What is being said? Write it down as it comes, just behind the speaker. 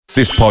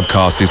This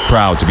podcast is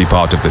proud to be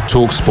part of the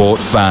TalkSport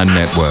Fan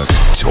Network.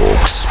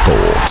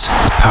 TalkSport.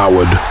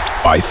 Powered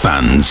by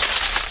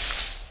fans.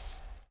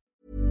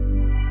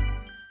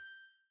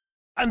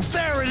 And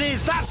there it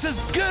is, that's as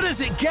good as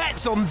it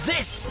gets on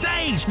this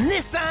stage.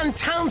 Nissan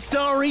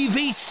Townstar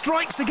EV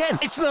strikes again.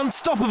 It's an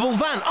unstoppable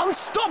van,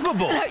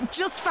 unstoppable.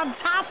 Just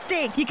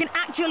fantastic. You can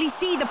actually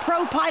see the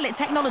Pro Pilot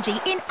technology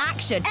in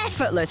action.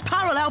 Effortless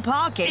parallel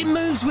parking. It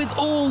moves with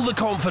all the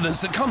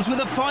confidence that comes with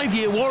a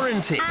 5-year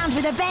warranty. And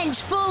with a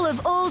bench full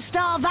of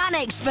all-star van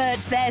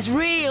experts, there's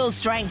real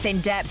strength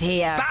in depth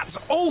here. That's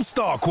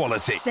all-star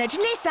quality. Search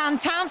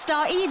Nissan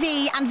Townstar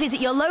EV and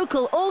visit your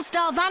local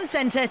all-star van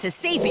centre to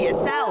see for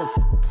yourself.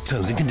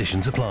 Terms and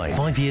conditions apply.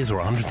 5 years or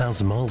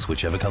 100,000 miles,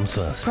 whichever comes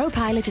first. Pro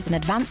Pilot is an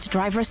advanced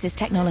driver assist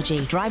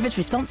technology. Driver's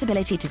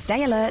responsibility to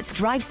stay alert,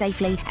 drive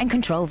safely, and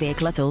control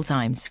vehicle at all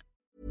times.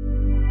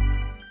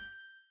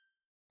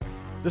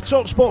 The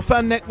TalkSport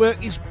Fan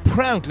Network is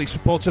proudly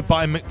supported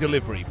by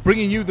McDelivery,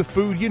 bringing you the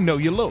food you know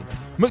you love.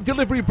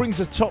 McDelivery brings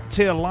a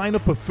top-tier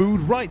lineup of food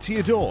right to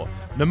your door.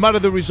 No matter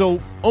the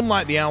result,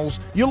 unlike the Owls,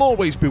 you'll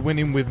always be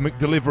winning with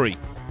McDelivery.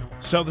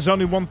 So there's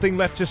only one thing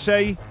left to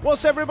say,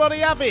 what's everybody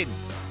having?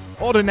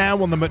 Order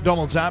now on the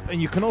McDonald's app,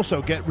 and you can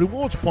also get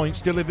rewards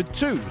points delivered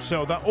too,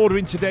 so that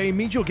ordering today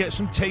means you'll get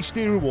some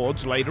tasty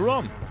rewards later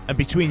on. And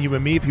between you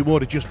and me, if you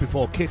order just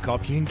before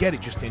kick-off, you can get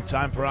it just in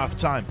time for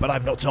half-time, but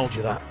I've not told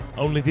you that.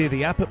 Only via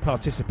the app at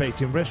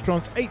participating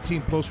restaurants,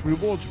 18 plus,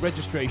 rewards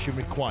registration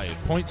required.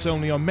 Points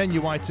only on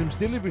menu items,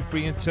 delivery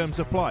free and terms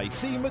apply.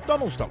 See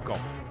mcdonalds.com.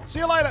 See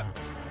you later.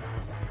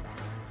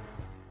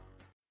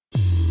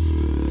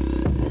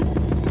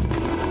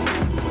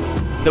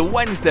 The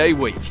Wednesday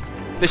Week.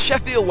 The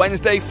Sheffield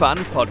Wednesday Fan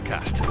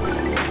Podcast.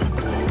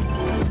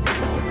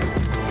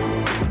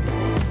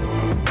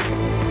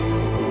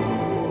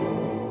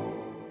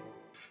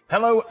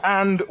 Hello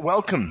and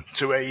welcome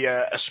to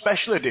a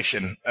special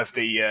edition of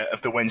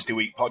the Wednesday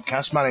Week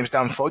podcast. My name's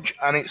Dan Fudge,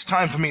 and it's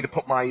time for me to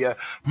put my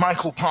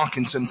Michael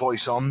Parkinson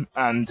voice on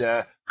and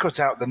cut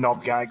out the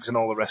knob gags and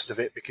all the rest of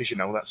it, because you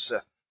know that's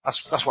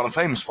what I'm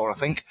famous for, I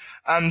think.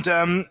 And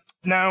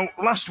now,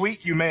 last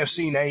week you may have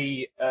seen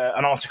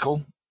an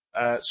article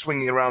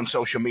swinging around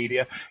social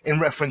media in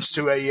reference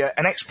to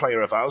an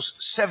ex-player of ours,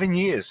 7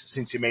 years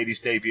since he made his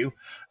debut,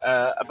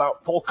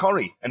 about Paul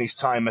Corry and his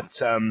time at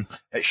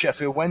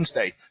Sheffield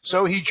Wednesday.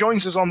 So he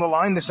joins us on the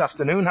line this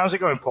afternoon. How's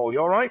it going, Paul?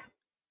 You all right?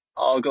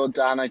 Oh, good,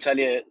 Dan. I tell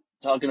you,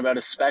 talking about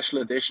a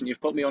special edition,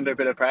 you've put me under a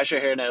bit of pressure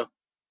here now.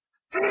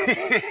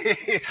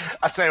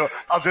 I tell you what,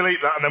 I'll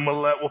delete that and then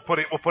we'll put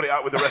it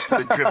out with the rest of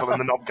the drivel and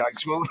the knob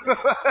gags.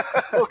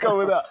 We'll go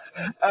with that.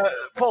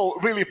 Paul,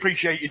 really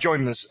appreciate you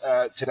joining us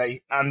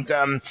today, and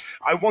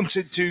I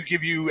wanted to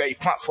give you a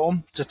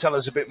platform to tell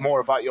us a bit more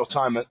about your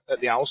time at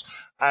the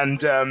Owls,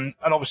 and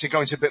obviously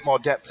go into a bit more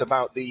depth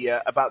about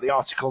the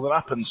article that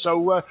happened. So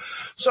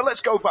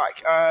let's go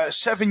back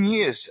 7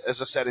 years, as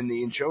I said in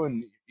the intro,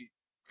 and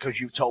because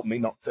you told me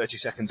not 30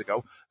 seconds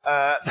ago,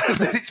 that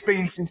it's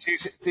been since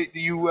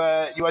you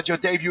had your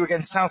debut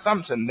against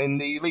Southampton in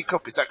the League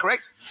Cup. Is that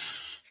correct?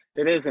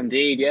 It is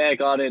indeed. Yeah,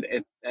 God,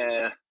 it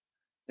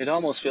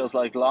almost feels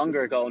like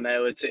longer ago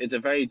now. It's a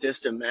very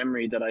distant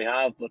memory that I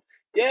have. But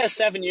yeah,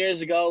 7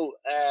 years ago,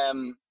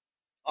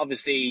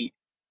 obviously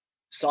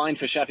signed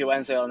for Sheffield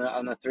Wednesday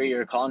on a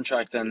 3-year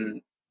contract,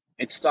 and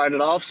it started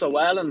off so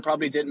well and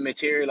probably didn't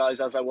materialise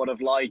as I would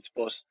have liked,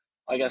 but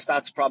I guess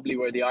that's probably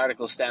where the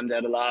article stemmed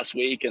out of last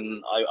week,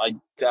 and I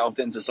delved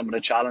into some of the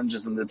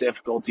challenges and the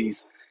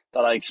difficulties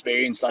that I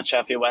experienced at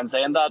Sheffield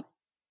Wednesday, and that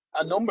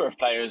a number of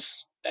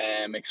players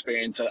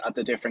experience at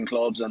the different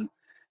clubs. And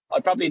I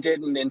probably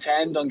didn't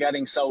intend on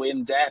getting so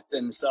in-depth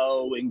and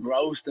so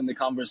engrossed in the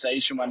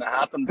conversation when it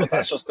happened, but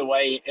that's just the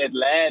way it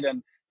led,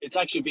 and it's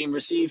actually been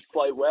received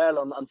quite well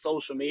on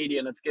social media,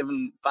 and it's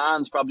given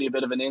fans probably a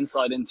bit of an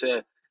insight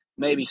into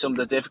maybe some of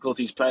the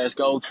difficulties players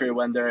go through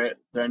when they're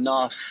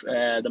not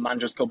the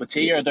manager's cup of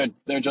tea, or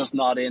they're just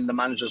not in the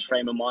manager's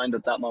frame of mind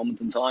at that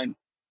moment in time.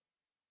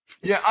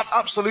 Yeah,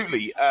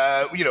 absolutely.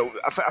 I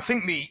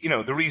think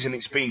the reason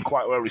it's been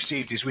quite well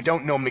received is we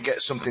don't normally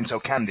get something so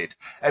candid.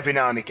 Every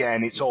now and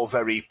again, it's all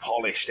very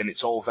polished and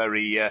it's all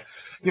very,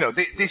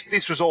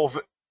 this was all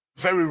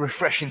very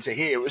refreshing to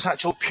hear. It was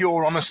actual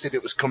pure honesty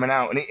that was coming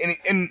out,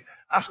 and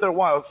after a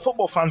while,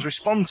 football fans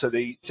respond to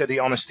the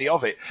honesty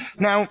of it.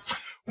 Now,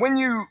 when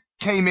you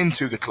came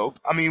into the club,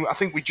 I mean, I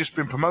think we'd just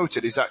been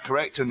promoted, is that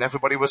correct? And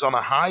everybody was on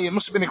a high. It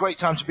must have been a great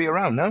time to be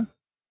around, no?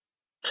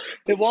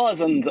 It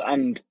was,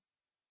 and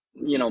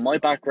you know, my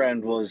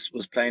background was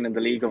playing in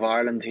the League of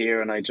Ireland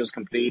here, and I just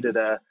completed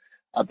a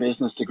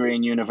business degree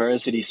in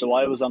university, so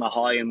I was on a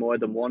high in more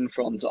than one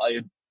front. I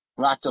had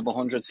racked up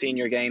 100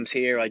 senior games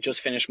here. I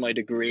just finished my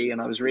degree, and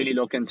I was really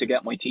looking to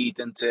get my teeth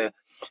into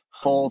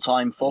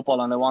full-time football,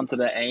 and I wanted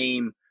to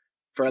aim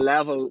for a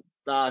level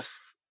that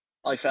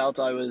I felt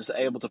I was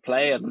able to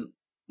play at. And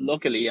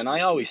luckily, and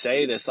I always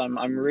say this,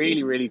 I'm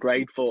really, really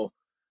grateful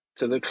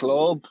to the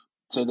club,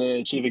 to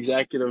the chief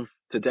executive,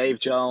 Dave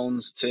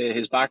Jones, to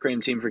his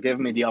backroom team for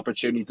giving me the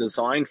opportunity to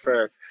sign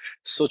for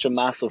such a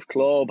massive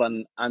club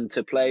and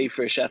to play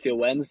for Sheffield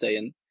Wednesday.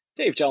 And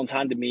Dave Jones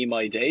handed me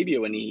my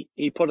debut, and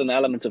he put an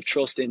element of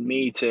trust in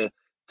me to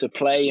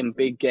play in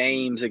big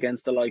games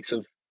against the likes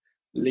of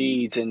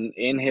Leeds and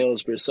in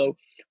Hillsborough. So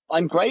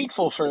I'm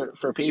grateful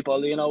for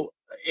people.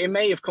 It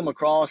may have come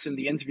across in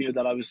the interview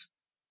that I was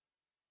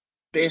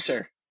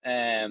bitter,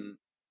 and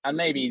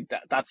maybe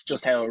that's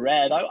just how it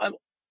read.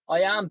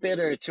 I am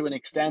bitter to an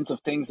extent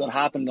of things that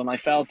happened, and I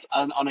felt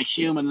on a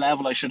human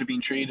level I should have been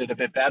treated a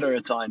bit better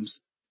at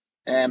times,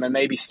 and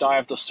maybe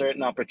starved of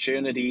certain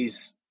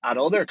opportunities at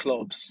other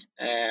clubs.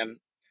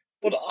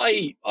 But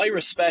I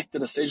respect the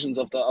decisions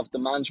of the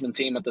management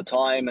team at the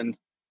time, and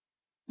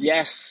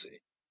yes,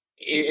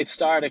 it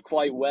started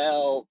quite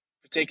well,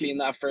 particularly in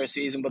that first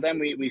season. But then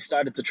we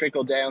started to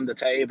trickle down the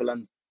table,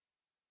 and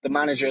the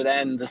manager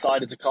then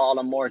decided to call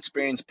on more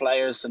experienced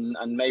players and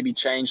maybe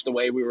change the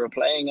way we were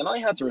playing. And I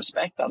had to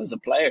respect that as a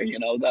player,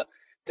 that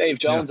Dave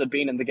Jones had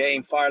been in the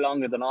game far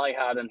longer than I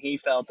had, and he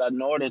felt that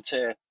in order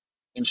to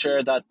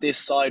ensure that this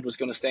side was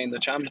going to stay in the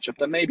championship,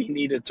 that maybe he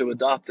needed to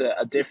adopt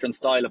a different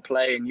style of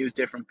play and use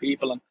different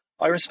people. And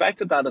I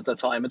respected that at the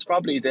time. It's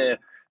probably the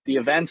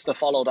events that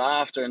followed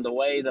after and the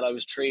way that I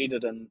was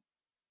treated and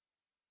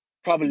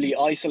probably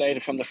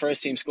isolated from the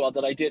first team squad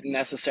that I didn't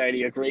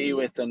necessarily agree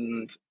with,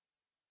 and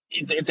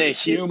the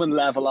human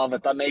level of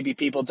it that maybe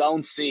people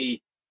don't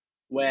see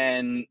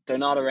when they're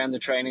not around the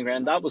training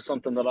ground. That was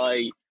something that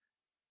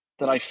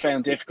I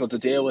found difficult to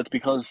deal with,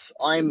 because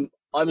I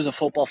was a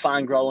football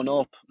fan growing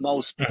up.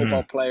 Most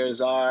football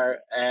players are.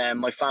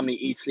 My family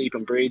eat, sleep,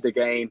 and breathe the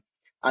game,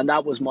 and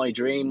that was my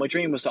dream. My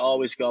dream was to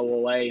always go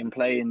away and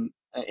play in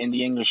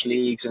the English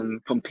leagues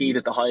and compete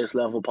at the highest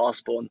level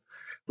possible. And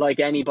like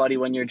anybody,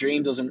 when your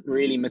dream doesn't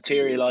really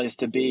materialize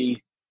to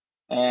be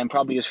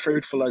probably as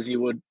fruitful as you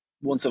would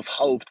once have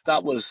hoped,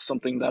 that was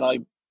something that I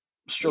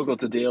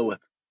struggled to deal with.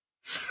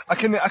 I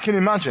can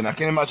imagine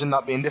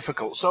that being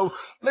difficult. So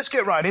let's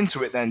get right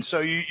into it then. So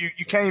you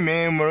came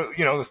in,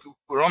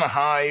 we're on a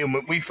high, and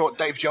we thought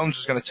Dave Jones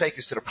was going to take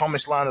us to the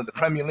promised land of the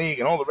Premier League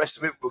and all the rest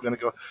of it. We're going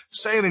to go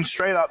sailing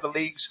straight out the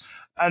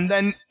leagues, and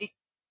then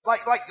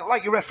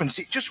like you referenced,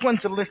 it just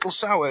went a little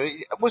sour.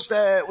 Was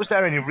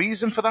there any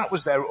reason for that?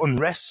 Was there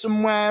unrest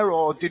somewhere,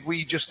 or did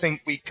we just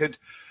think we could,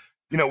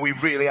 we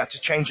really had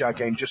to change our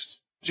game just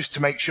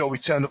to make sure we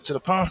turned up to the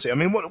party? I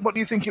mean, what do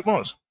you think it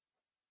was?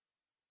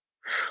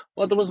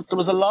 Well, there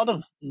was a lot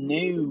of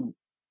new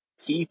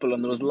people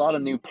and there was a lot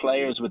of new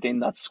players within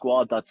that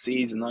squad that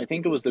season. I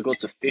think it was the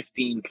guts of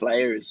 15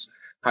 players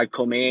had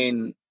come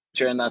in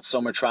during that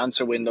summer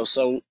transfer window.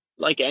 So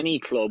like any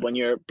club, when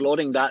you're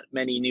blooding that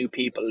many new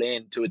people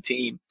into a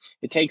team,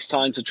 it takes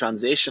time to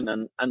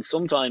transition. And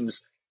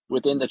sometimes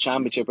within the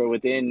championship or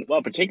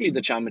particularly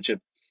the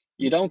championship,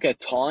 you don't get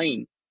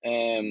time.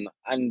 And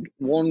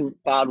one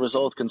bad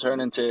result can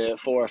turn into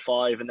 4 or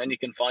 5, and then you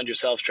can find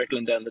yourself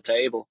trickling down the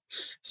table.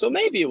 So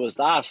maybe it was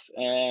that.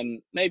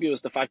 Maybe it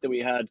was the fact that we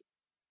had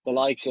the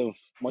likes of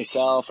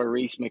myself or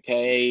Reece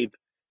McCabe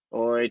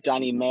or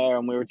Danny Mayer,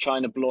 and we were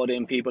trying to blood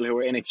in people who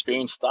were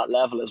inexperienced at that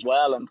level as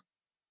well. And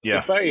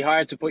it's very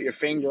hard to put your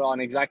finger on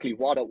exactly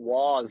what it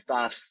was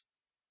that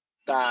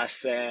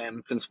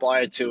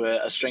conspired to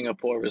a string of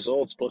poor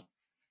results. But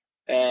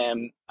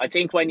I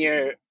think when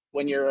you're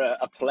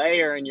a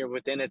player and you're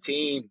within a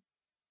team,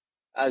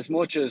 as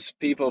much as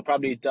people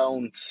probably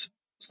don't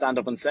stand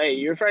up and say,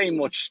 you're very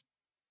much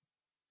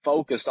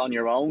focused on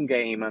your own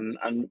game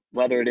and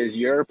whether it is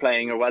you're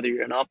playing or whether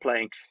you're not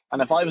playing.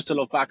 And if I was to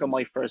look back on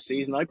my first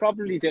season, I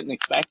probably didn't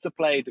expect to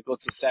play the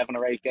guts of 7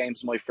 or 8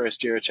 games my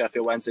first year at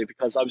Sheffield Wednesday,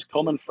 because I was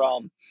coming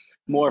from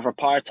more of a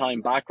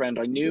part-time background.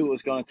 I knew it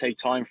was going to take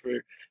time for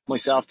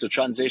myself to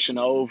transition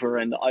over,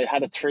 and I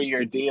had a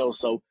 3-year deal.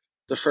 So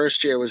the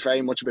first year was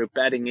very much about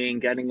bedding in,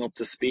 getting up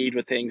to speed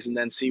with things, and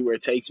then see where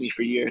it takes me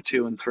for year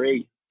 2 and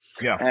 3.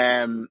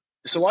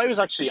 So I was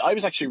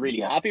actually really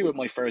happy with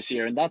my first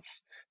year, and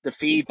that's the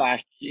feedback.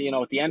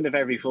 At the end of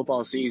every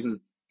football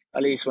season,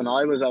 at least when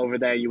I was over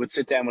there, you would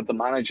sit down with the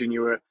manager and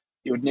you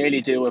would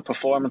nearly do a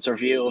performance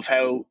review of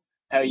how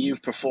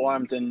you've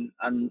performed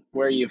and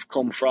where you've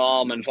come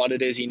from and what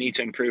it is you need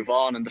to improve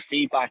on. And the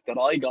feedback that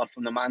I got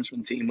from the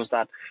management team was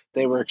that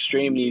they were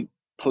extremely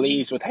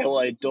pleased with how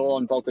I'd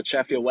done both at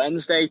Sheffield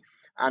Wednesday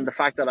and the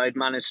fact that I'd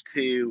managed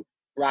to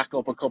rack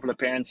up a couple of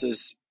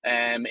appearances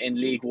in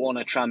League One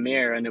at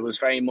Tranmere. And it was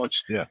very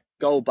much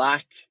go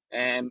back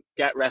and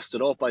get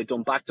rested up. I'd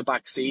done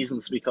back-to-back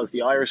seasons because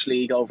the Irish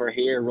League over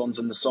here runs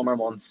in the summer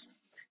months.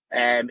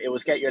 It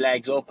was get your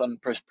legs up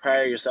and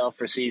prepare yourself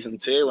for season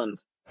 2.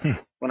 And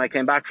when I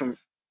came back from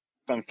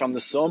the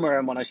summer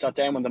and when I sat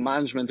down with the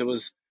management,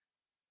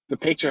 the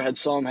picture had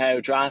somehow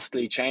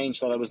drastically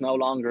changed, that I was no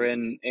longer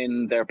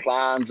in their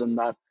plans and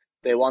that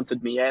they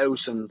wanted me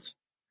out, and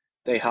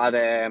they had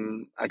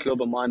a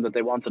club of mine that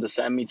they wanted to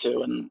send me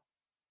to. And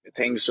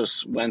things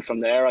just went from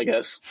there, I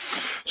guess.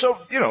 So,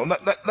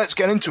 let's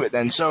get into it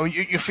then. So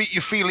you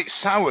feel it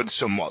soured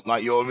somewhat,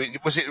 like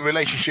was it a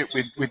relationship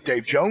with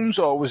Dave Jones,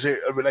 or was it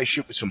a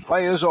relationship with some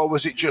players, or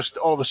was it just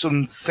all of a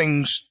sudden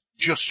things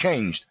just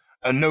changed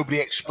and nobody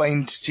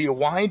explained to you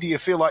why? Do you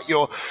feel like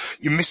you're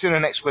missing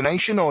an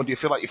explanation, or do you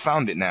feel like you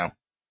found it now?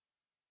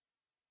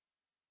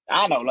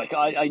 I don't know, like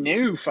I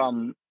knew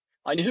from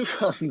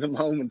the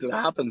moment it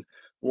happened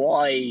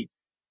why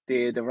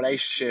the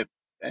relationship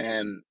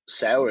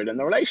soured. And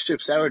the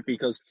relationship soured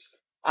because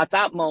at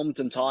that moment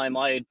in time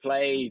I had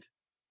played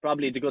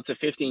probably the guts of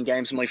 15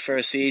 games in my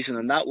first season,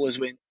 and that was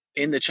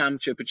in the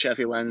championship with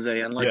Sheffield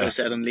Wednesday, and I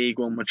said, in League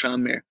One with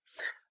Tranmere.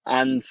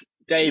 And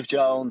Dave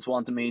Jones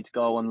wanted me to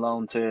go on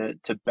loan to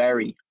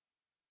Bury.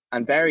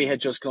 And Bury had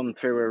just come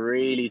through a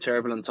really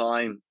turbulent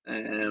time.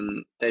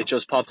 They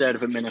just popped out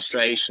of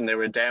administration. They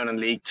were down in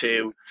League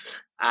Two.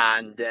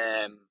 And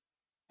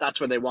that's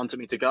where they wanted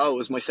me to go. It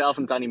was myself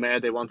and Danny Mayer.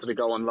 They wanted to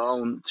go on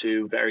loan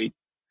to Bury.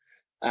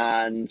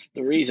 And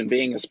the reason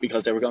being is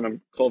because they were going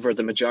to cover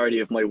the majority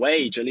of my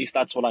wage. At least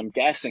that's what I'm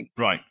guessing.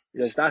 Right.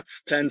 Because that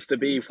tends to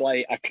be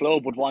why a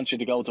club would want you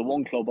to go to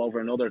one club over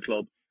another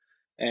club,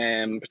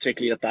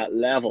 particularly at that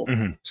level.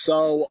 Mm-hmm.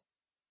 So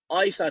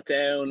I sat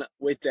down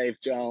with Dave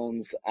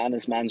Jones and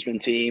his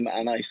management team,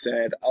 and I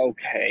said,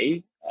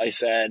 okay. I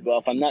said, well,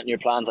 if I'm not in your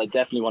plans, I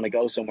definitely want to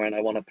go somewhere and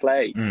I want to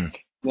play.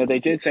 Now, they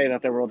did say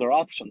that there were other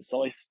options.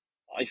 So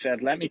I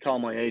said, let me call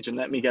my agent,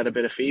 let me get a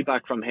bit of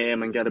feedback from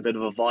him and get a bit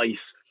of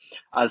advice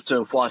as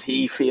to what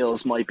he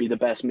feels might be the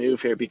best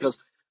move here. Because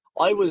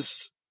I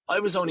was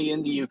only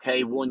in the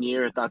UK 1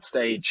 year at that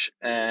stage.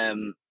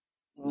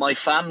 My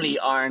family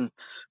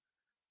aren't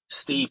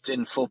steeped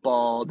in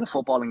football, the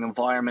footballing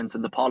environment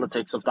and the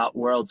politics of that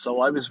world. So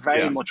I was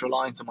very much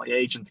reliant on my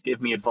agent to give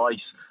me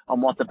advice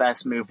on what the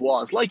best move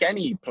was, like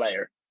any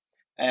player.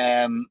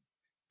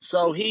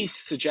 So he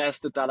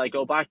suggested that I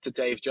go back to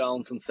Dave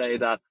Jones and say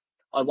that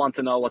I want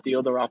to know what the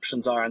other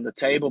options are on the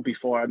table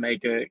before I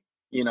make a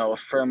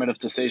affirmative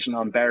decision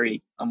on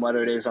Bury and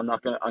whether it is I'm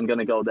going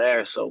to go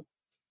there. So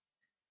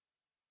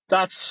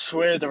that's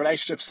where the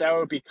relationship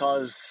soured,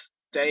 because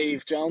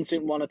Dave Jones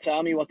didn't want to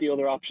tell me what the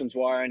other options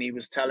were, and he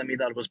was telling me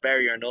that it was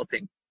Bury or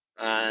nothing.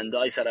 And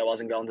I said I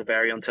wasn't going to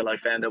Bury until I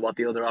found out what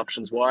the other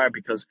options were,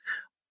 because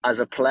as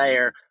a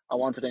player, I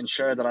wanted to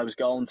ensure that I was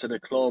going to the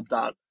club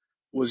that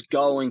was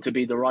going to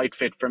be the right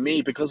fit for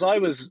me, because I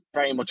was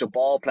very much a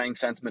ball-playing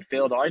centre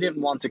midfielder. I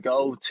didn't want to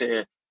go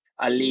to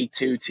a League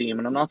Two team,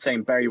 and I'm not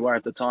saying Bury were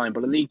at the time,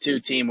 but a League Two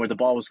team where the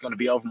ball was going to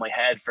be over my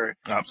head for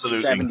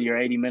 70 or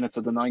 80 minutes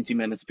of the 90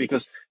 minutes,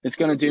 because it's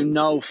going to do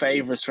no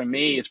favours for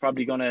me. It's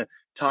probably going to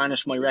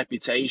tarnish my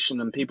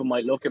reputation, and people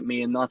might look at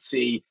me and not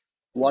see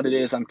what it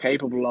is I'm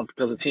capable of,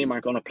 because the team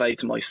aren't going to play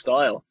to my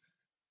style.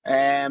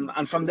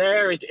 And from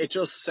there, it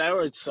just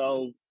soured.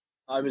 So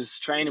I was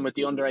training with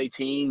the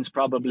under-18s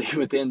probably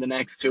within the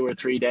next 2 or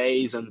 3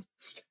 days, and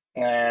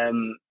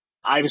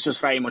I was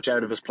just very much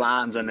out of his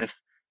plans. And if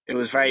it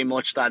was very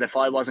much that if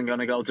I wasn't going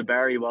to go to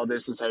Bury, well,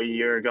 this is how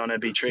you're going to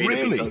be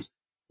treated, because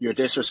you're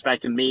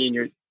disrespecting me, and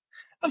you're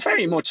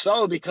very much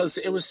so, because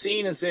it was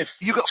seen as if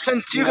you got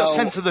sent. You got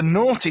sent to the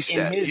naughty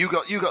step. You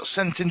got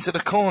sent into the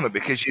corner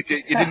because you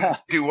didn't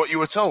do what you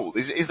were told.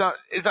 Is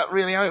that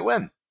really how it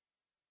went?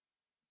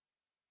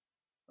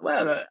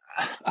 Well,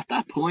 at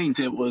that point,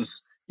 it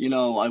was,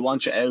 I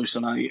want you out,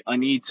 and I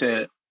need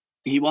to.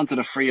 He wanted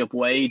to free up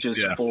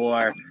wages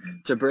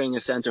to bring a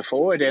centre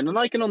forward in, and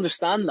I can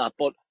understand that.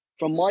 But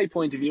from my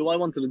point of view, I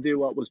wanted to do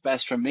what was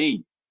best for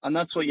me, and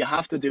that's what you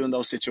have to do in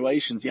those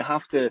situations. You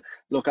have to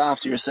look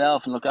after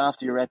yourself and look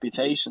after your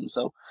reputation.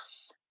 So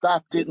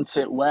that didn't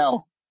sit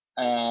well,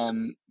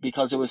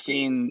 because it was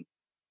seen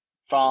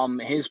from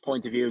his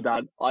point of view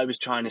that I was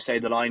trying to say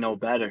that I know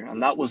better,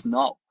 and that was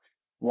not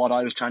what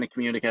I was trying to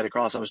communicate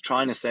across. I was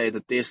trying to say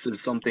that this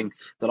is something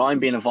that I'm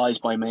being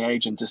advised by my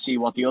agent to see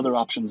what the other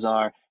options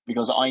are,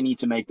 because I need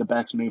to make the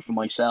best move for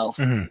myself.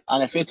 Mm-hmm.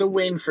 And if it's a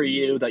win for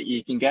you that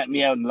you can get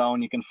me out on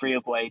loan, you can free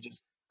up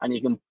wages, and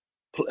you can,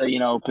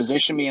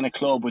 position me in a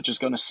club which is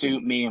going to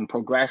suit me and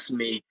progress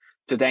me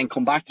to then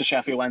come back to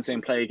Sheffield Wednesday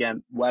and play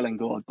again, well and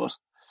good. But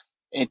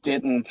it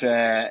didn't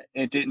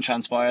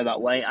transpire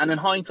that way. And in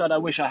hindsight, I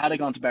wish I had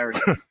gone to Bury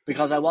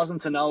because I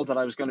wasn't to know that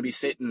I was going to be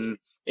sitting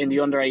in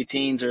the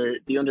under-18s or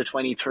the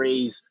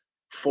under-23s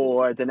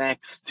for the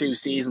next 2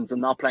 seasons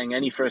and not playing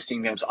any first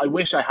team games. I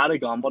wish I had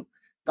gone, but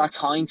that's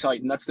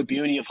hindsight, and that's the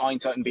beauty of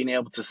hindsight, and being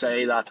able to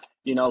say that,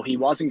 he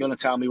wasn't going to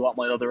tell me what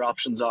my other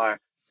options are,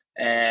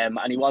 and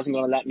he wasn't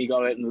going to let me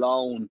go out and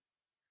loan.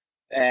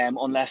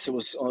 Unless it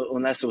was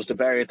to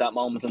Bury at that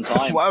moment in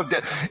time. Wow,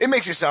 it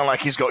makes it sound like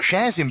he's got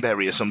shares in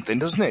Bury or something,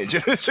 doesn't it? Do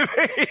you know what I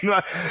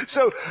mean?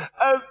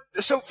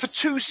 So for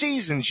 2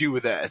 seasons you were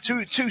there.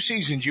 2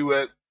 seasons you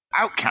were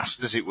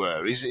outcast, as it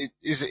were. Is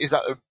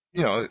that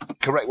a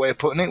correct way of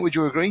putting it? Would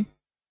you agree?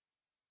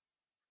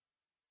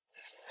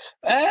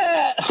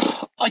 I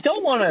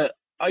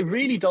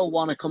really don't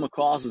want to come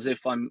across as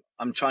if I'm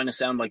trying to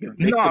sound like a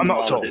victim. No, I'm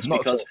not of at all all. this, Not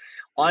because at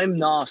all.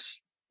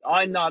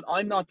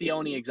 I'm not the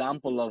only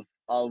example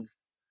of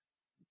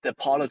the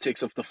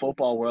politics of the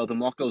football world and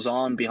what goes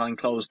on behind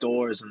closed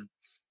doors,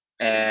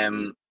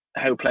 and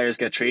how players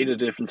get treated at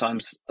different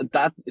times.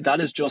 That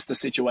is just the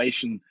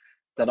situation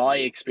that I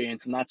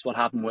experienced, and that's what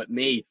happened with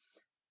me.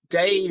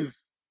 Dave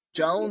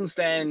Jones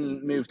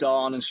then moved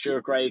on, and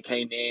Stuart Gray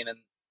came in, and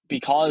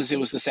because it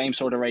was the same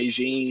sort of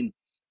regime,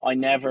 I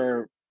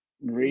never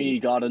really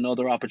got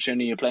another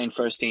opportunity of playing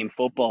first team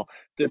football.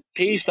 The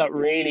piece that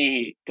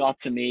really got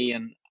to me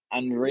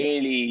and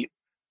really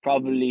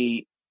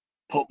probably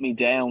put me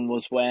down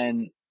was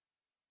when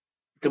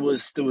there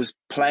was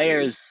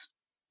players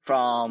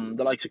from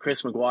the likes of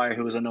Chris Maguire,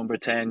 who was a number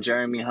 10,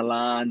 Jeremy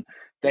Hallan.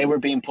 They were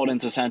being put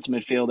into centre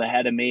midfield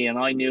ahead of me, and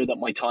I knew that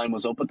my time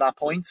was up at that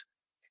point.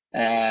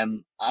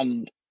 And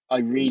I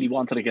really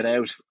wanted to get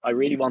out. I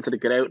really wanted to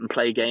get out and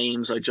play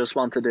games. I just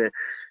wanted to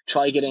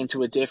try get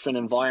into a different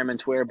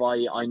environment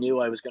whereby I knew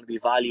I was going to be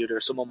valued, or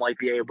someone might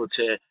be able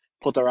to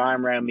put their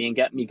arm around me and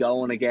get me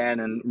going again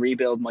and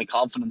rebuild my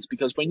confidence.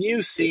 Because when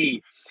you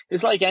see,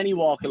 it's like any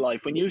walk of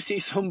life, when you see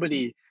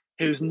somebody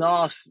who's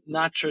not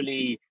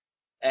naturally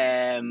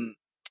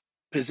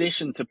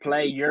position to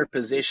play your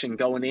position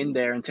going in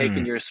there and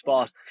taking your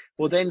spot,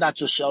 well, then that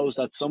just shows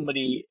that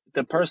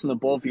the person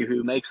above you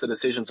who makes the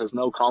decisions has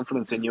no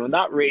confidence in you. And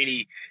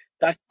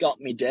that got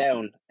me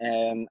down.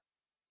 And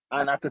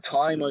at the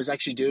time I was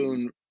actually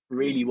doing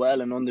really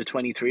well in under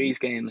 23s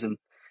games, and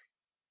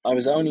I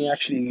was only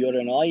actually the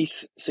other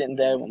night sitting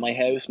down with my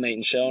housemate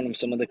and showing him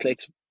some of the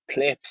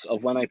clips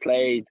of when I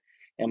played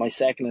in my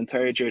second and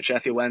third year at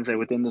Sheffield Wednesday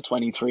within the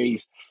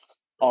 23s,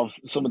 of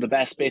some of the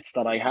best bits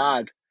that I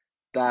had,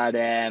 that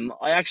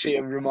I actually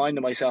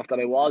reminded myself that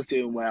I was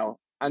doing well.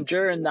 And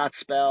during that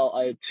spell,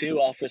 I had 2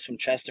 offers from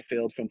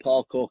Chesterfield, from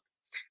Paul Cook,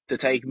 to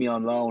take me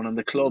on loan, and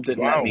the club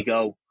didn't let me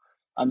go.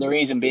 And the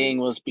reason being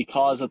was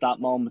because of that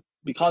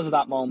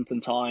moment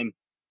in time,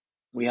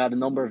 we had a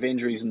number of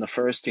injuries in the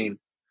first team.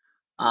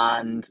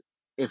 And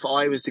if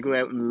I was to go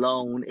out on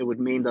loan, it would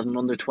mean that an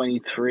under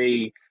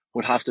 23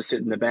 would have to sit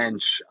in the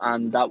bench,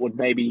 and that would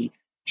maybe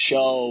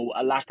show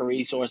a lack of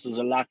resources,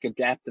 a lack of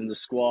depth in the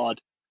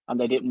squad, and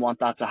they didn't want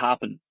that to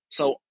happen.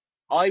 So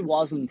I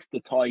wasn't the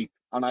type,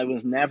 and I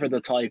was never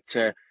the type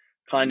to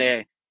kind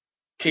of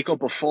kick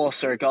up a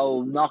fuss or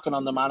go knocking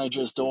on the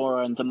manager's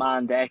door and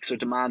demand X or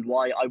demand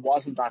Y. I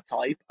wasn't that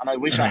type, and I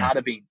wish I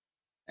had been,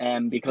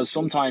 because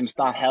sometimes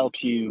that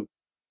helps you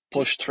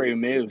push through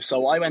moves.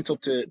 So I went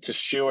up to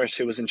Stuart,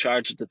 who was in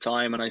charge at the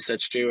time, and I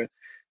said, Stuart,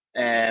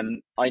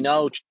 I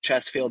know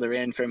Chesterfield are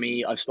in for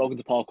me. I've spoken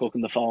to Paul Cook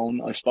on the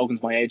phone. I've spoken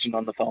to my agent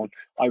on the phone.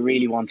 I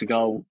really want to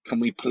go. Can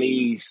we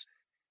please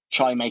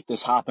try and make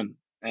this happen?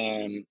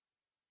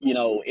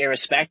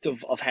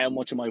 Irrespective of how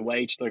much of my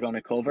wage they're going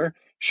to cover,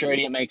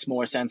 surely it makes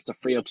more sense to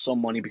free up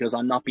some money, because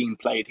I'm not being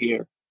played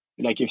here.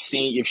 Like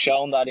you've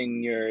shown that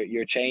in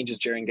your changes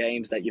during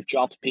games, that you've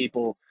dropped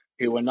people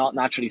who were not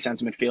naturally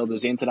centre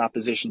midfielders into that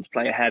position to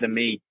play ahead of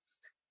me.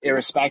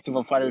 Irrespective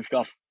of whether we've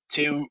got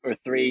 2 or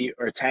 3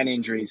 or 10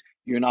 injuries,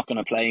 you're not going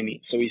to play me.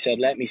 So he said,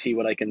 let me see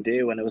what I can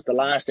do. And it was the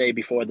last day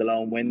before the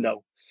loan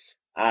window,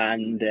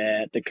 and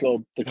the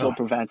club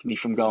prevented me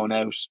from going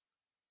out.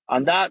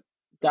 And that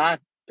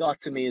got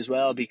to me as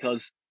well,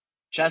 because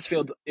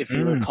Chesterfield, if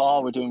you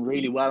recall, were doing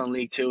really well in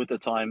League Two at the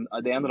time.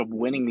 They ended up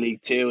winning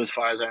League Two, as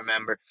far as I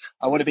remember.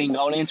 I would have been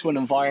going into an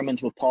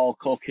environment with Paul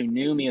Cook, who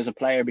knew me as a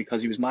player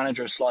because he was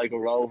manager of Sligo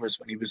Rovers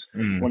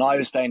when I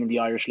was playing in the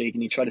Irish League,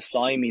 and he tried to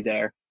sign me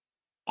there.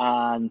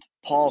 And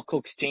Paul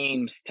Cook's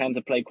teams tend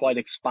to play quite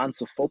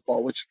expansive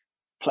football, which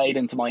played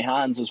into my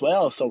hands as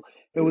well. So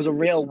it was a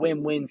real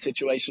win-win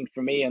situation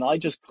for me, and I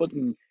just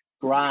couldn't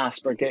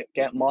grasp or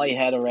get my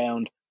head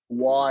around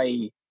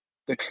why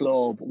the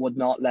club would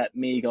not let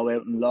me go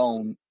out on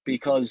loan,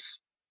 because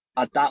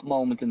at that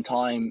moment in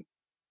time,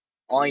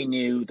 I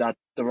knew that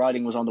the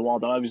writing was on the wall,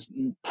 that I was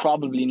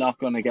probably not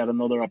going to get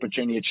another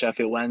opportunity at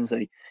Sheffield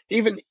Wednesday.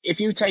 Even if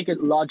you take it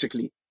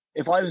logically,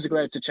 if I was to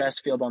go out to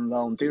Chesterfield on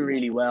loan, do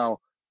really well,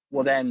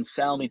 well then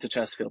sell me to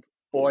Chesterfield,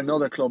 or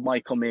another club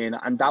might come in,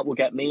 and that will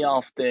get me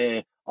off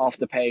the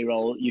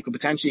payroll. You could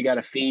potentially get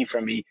a fee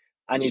from me,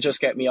 and you just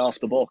get me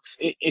off the books.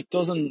 It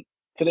doesn't,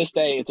 to this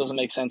day, it doesn't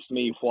make sense to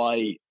me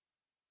why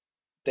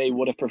they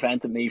would have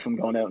prevented me from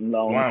going out on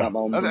loan at that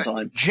moment in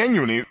time.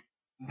 Genuinely,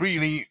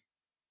 really,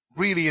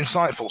 really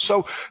insightful.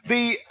 So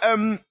the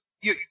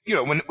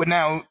when we're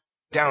now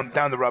down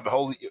the rabbit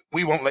hole,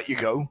 we won't let you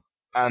go,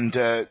 and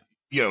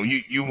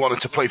you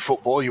wanted to play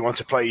football, you wanted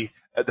to play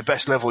at the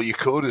best level you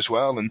could as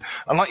well, and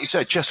like you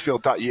said,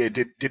 Chesterfield that year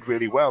did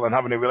really well, and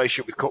having a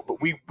relationship with Cook,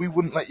 but we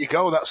wouldn't let you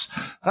go. That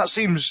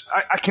seems,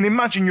 I can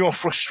imagine your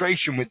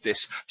frustration with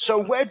this.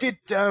 So where did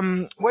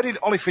Ollie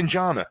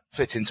Finjana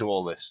fit into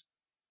all this?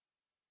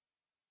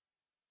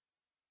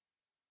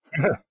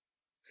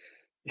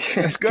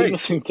 That's great. People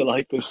seem to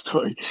like this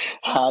story.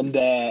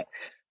 And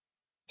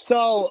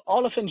so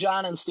Olafin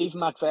Jan and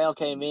Stephen McPhail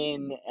came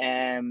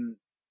in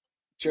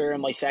during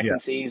my second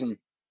season,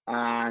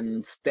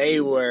 and they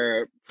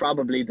were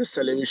probably the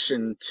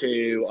solution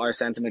to our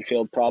centre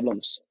midfield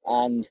problems.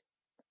 And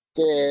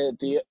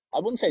the I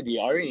wouldn't say the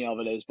irony of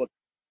it is, but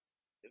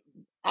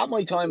at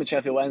my time at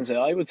Sheffield Wednesday,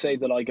 I would say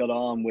that I got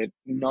on with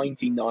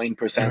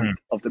 99%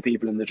 of the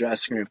people in the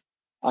dressing room.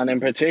 And in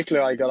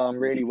particular, I got on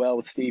really well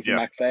with Stephen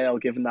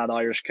McPhail, given that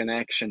Irish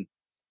connection.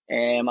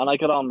 And I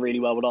got on really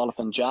well with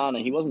Olafin Jana.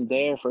 He wasn't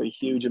there for a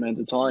huge amount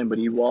of time, but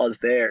he was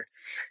there.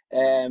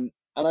 And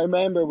I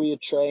remember we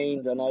had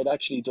trained, and I'd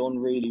actually done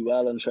really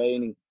well in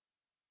training.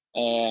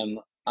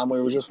 And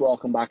we were just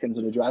walking back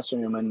into the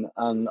dressing room,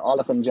 and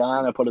Olafin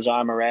Jana put his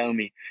arm around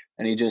me,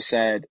 and he just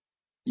said,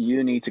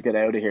 "You need to get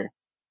out of here."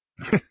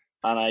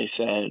 And I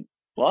said,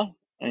 "What?"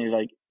 And he's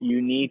like,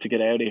 "You need to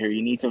get out of here.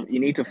 You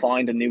need to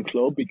find a new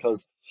club,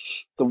 because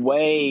the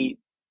way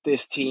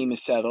this team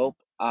is set up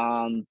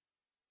and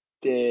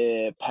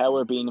the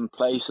power being in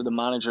place of the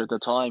manager at the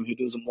time who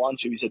doesn't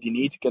want you," he said, "you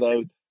need to get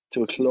out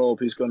to a club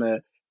who's going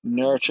to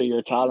nurture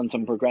your talent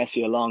and progress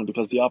you along,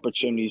 because the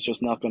opportunity is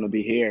just not going to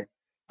be here."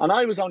 And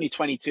I was only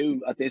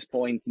 22 at this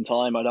point in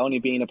time. I'd only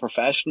been a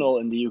professional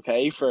in the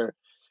UK for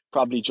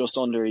probably just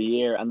under a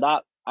year. And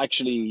that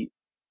actually,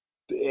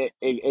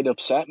 it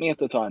upset me at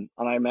the time.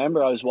 And I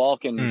remember I was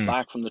walking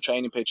back from the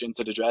training pitch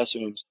into the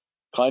dressing rooms,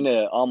 kind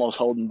of almost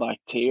holding back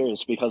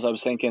tears, because I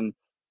was thinking,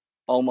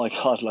 oh my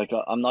God, like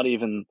I'm not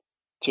even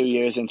 2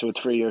 years into a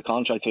 3-year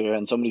contract here,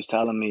 and somebody's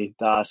telling me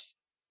that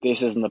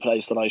this isn't the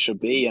place that I should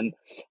be. And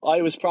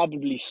I was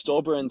probably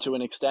stubborn to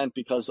an extent,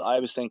 because I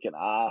was thinking,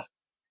 I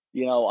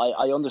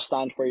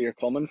understand where you're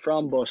coming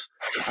from, but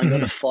I'm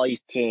going to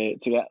fight to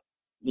get,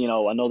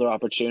 another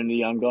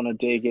opportunity. I'm going to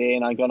dig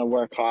in. I'm going to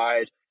work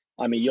hard.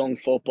 I'm a young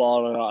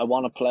footballer. I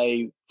want to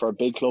play for a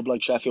big club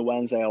like Sheffield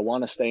Wednesday. I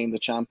want to stay in the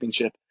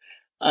Championship.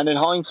 And in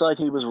hindsight,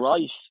 he was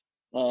right.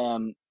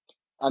 And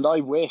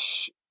I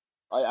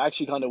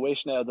actually kind of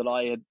wish now that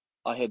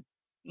I had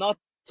not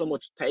so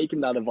much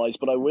taken that advice,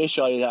 but I wish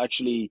I had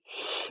actually,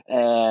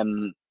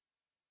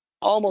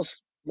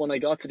 almost when I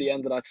got to the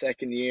end of that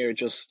second year,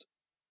 just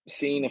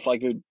seeing if I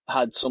could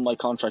had some of my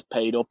contract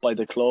paid up by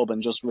the club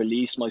and just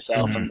release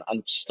myself and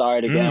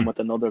start again with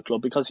another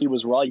club, because he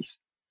was right.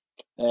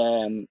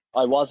 I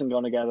wasn't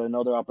going to get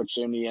another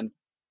opportunity, and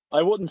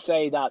I wouldn't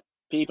say that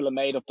people have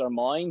made up their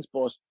minds,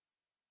 but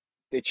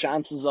the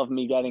chances of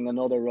me getting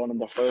another run in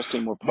the first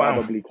team were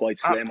probably quite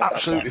slim.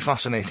 Absolutely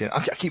fascinating. I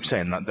keep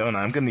saying that, don't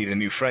I? I'm going to need a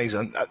new phrase.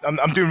 I'm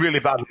doing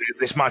really bad with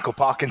this, Michael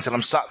Parkinson.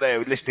 I'm sat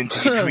there listening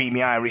to your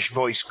dreamy Irish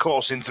voice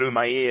coursing through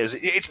my ears.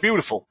 It's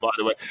beautiful, by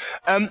the way.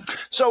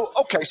 So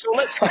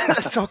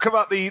let's talk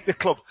about the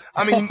club.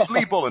 I mean,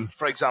 Lee Bullen,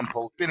 for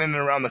example, been in and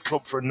around the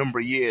club for a number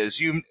of years.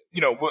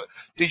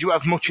 Did you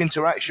have much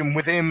interaction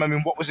with him? I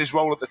mean, what was his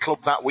role at the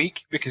club that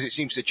week? Because it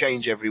seems to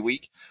change every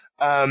week.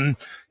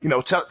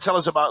 Tell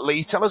us about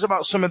Lee. Tell us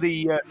about some of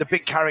the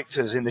big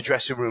characters in the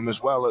dressing room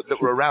as well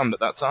that were around at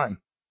that time.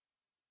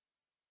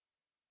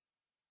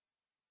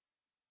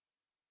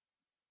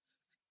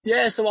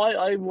 Yeah, so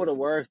I would have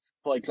worked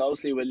quite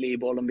closely with Lee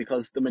Bullen,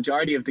 because the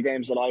majority of the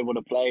games that I would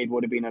have played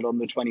would have been at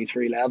under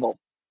 23 level.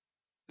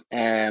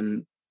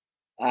 And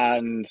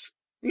I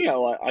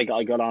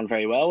got on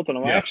very well with him.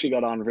 I actually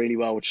got on really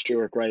well with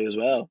Stuart Gray as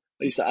well.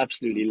 I used to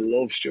absolutely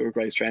love Stuart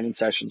Gray's training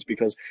sessions,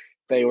 because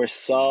they were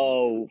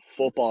so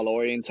football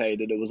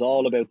orientated. It was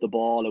all about the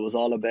ball. It was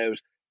all about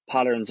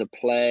patterns of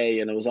play,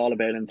 and it was all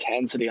about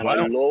intensity. And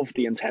I loved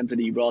the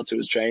intensity he brought to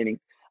his training.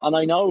 And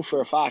I know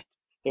for a fact,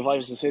 if I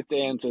was to sit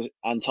down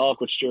and talk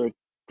with Stuart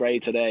Gray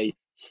today,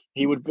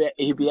 he'd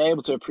be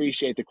able to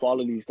appreciate the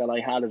qualities that I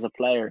had as a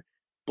player,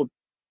 but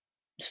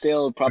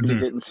still probably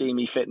didn't see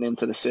me fitting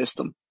into the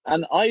system.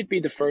 And I'd be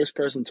the first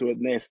person to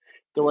admit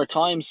there were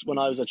times when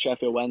I was at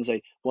Sheffield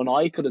Wednesday when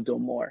I could have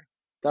done more,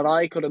 that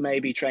I could have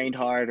maybe trained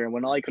harder,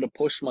 when I could have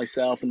pushed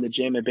myself in the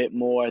gym a bit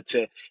more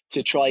to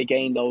try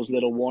gain those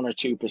little 1 or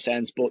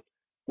 2%. But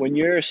when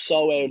you're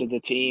so out of the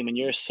team and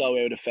you're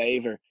so out of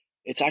favour,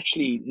 it's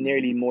actually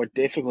nearly more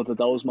difficult at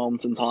those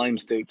moments and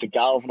times to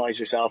galvanise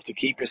yourself, to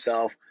keep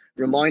yourself,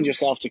 remind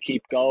yourself to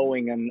keep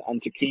going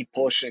and to keep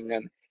pushing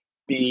and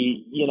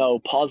be,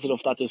 positive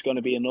that there's going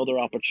to be another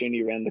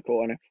opportunity around the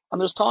corner. And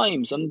there's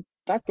times, and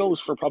that goes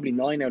for probably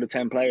 9 out of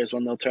 10 players,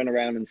 when they'll turn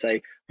around and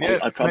say,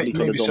 I probably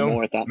could have done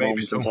more at that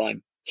moment in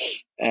time.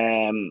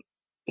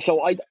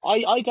 So I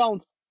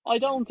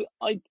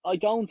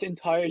don't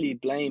entirely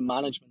blame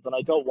management, and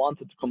I don't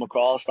want it to come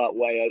across that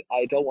way.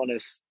 I don't want to,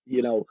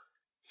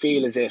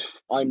 feel as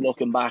if I'm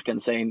looking back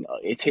and saying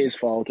it's his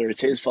fault or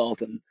it's his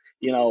fault, and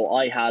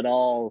I had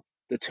all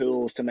the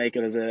tools to make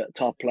it as a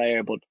top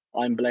player, but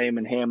I'm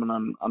blaming him,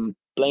 and I'm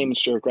blaming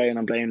Stuart Gray, and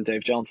I'm blaming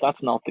Dave Jones.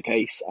 That's not the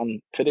case,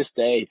 and to this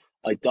day,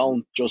 I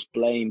don't just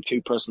blame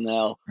two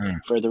personnel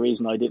for the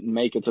reason I didn't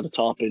make it to the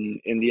top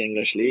in the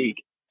English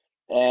league.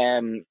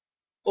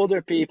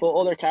 Other people,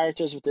 other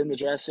characters within the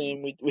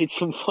dressing room, we had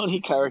some funny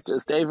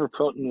characters. David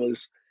Prutton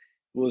was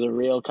a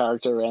real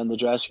character around the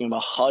dressing room, a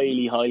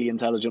highly, highly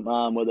intelligent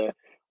man with a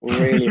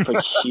really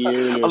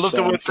peculiar I love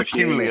the word sense of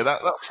peculiar. humour.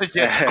 That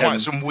suggests quite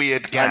some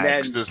weird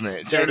gags, doesn't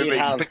it? Do you know what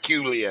I mean?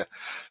 Peculiar.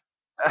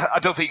 I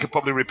don't think you could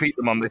probably repeat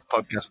them on this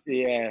podcast.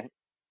 Yeah.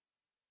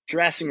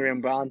 Dressing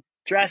room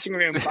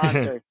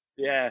banter.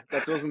 Yeah,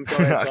 that doesn't go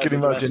outside I can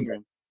the imagine. dressing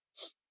room.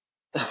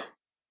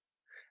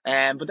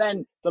 But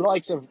then the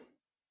likes of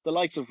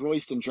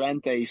Royston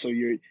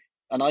Drenthe,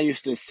 and I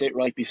used to sit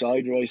right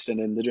beside Royston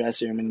in the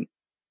dressing room, and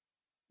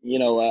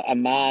a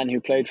man who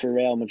played for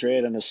Real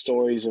Madrid and has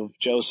stories of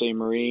Jose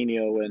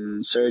Mourinho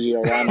and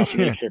Sergio Ramos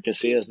and Yeah. Iker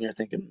Casillas, and you're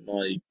thinking,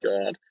 my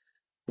God,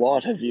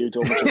 what have you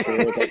done with your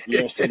career that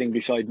you're sitting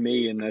beside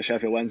me in the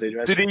Sheffield Wednesday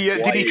dressing room? Why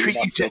Did he are you treat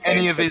you not still to any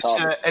playing of for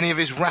Tottenham? any of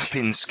his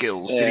rapping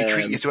skills? Did he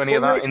treat you to any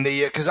of But that in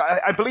the? Because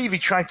I believe he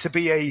tried to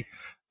be a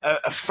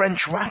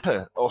French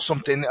rapper or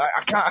something.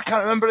 I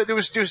can't remember. There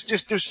was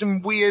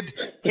some weird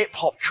hip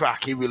hop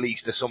track he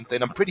released or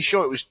something. I'm pretty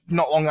sure it was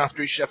not long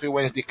after his Sheffield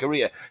Wednesday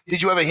career.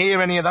 Did you ever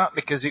hear any of that?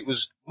 Because it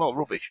was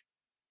rubbish.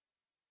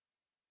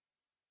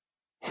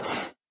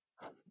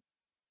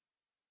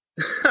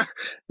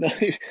 No,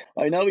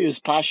 I know he was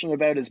passionate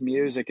about his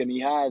music, and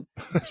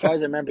as far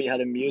as I remember, he had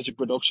a music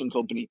production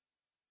company,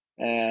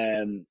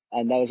 and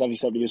that was obviously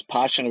something he was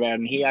passionate about.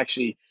 And he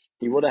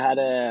would have had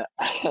a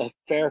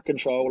fair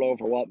control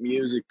over what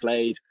music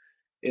played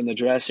in the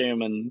dressing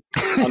room, and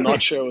I'm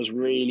not sure it was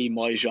really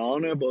my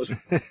genre, but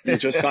you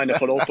just kind of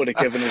put up with it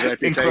given his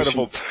reputation.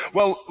 Incredible.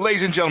 Well,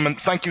 ladies and gentlemen,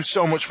 thank you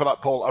so much for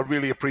that, Paul. I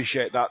really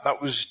appreciate that. That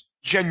was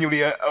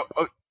genuinely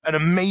an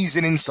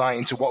amazing insight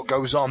into what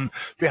goes on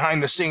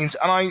behind the scenes,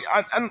 and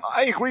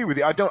I agree with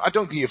you. I don't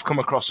think you've come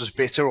across as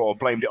bitter or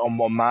blamed it on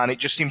one man. It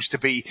just seems to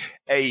be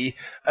an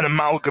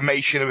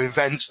amalgamation of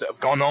events that have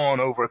gone on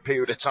over a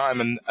period of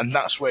time, and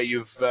that's where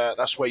you've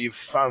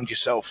found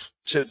yourself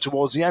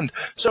towards the end.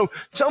 So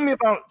tell me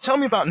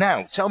about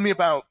now. Tell me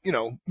about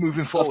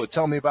moving forward.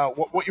 Tell me about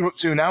what you're up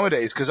to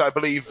nowadays, because I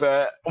believe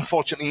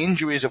unfortunately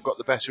injuries have got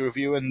the better of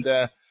you, and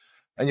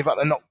you've had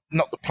to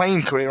knock the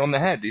playing career on the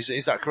head.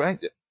 Is that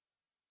correct?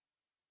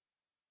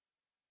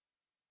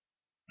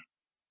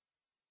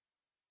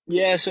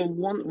 Yeah, so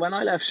when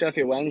I left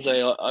Sheffield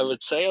Wednesday, I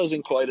would say I was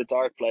in quite a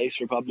dark place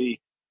for probably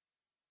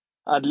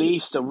at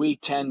least a week,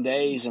 10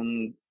 days,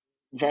 and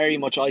very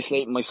much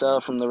isolating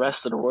myself from the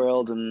rest of the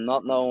world and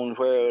not knowing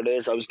where it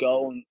is I was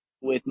going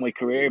with my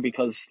career,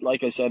 because,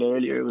 like I said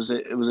earlier, it was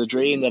a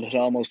dream that had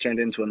almost turned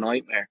into a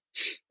nightmare.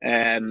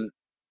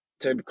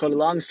 To cut a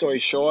long story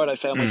short, I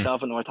found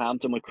myself in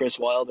Northampton with Chris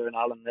Wilder and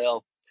Alan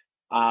Hill,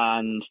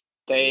 and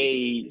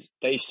they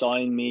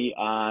signed me,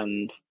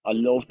 and I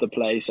loved the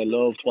place. I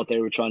loved what they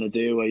were trying to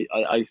do.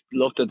 I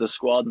looked at the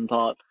squad and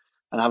thought,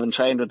 and having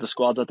trained with the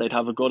squad, that they'd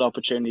have a good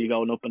opportunity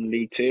going up in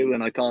League Two,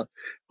 and I thought,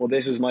 well,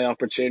 this is my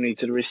opportunity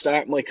to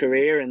restart my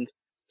career. And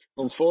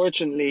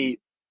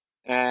unfortunately,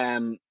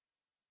 um,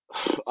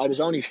 I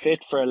was only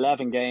fit for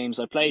 11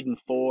 games. I played in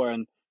 4,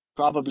 and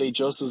probably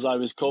just as I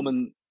was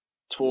coming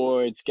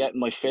towards getting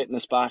my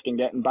fitness back and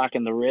getting back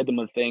in the rhythm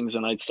of things,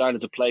 and I'd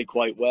started to play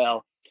quite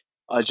well,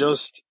 I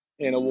just,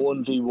 in a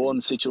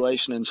 1v1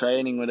 situation in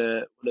training with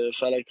a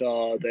fella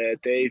called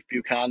Dave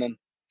Buchanan,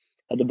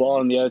 had the ball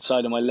on the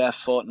outside of my left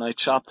foot, and I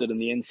chopped it on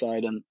the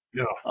inside, and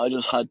Yeah. I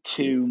just had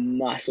 2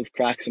 massive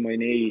cracks in my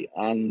knee.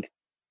 And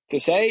to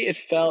say it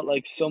felt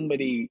like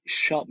somebody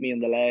shot me in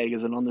the leg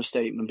is an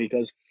understatement,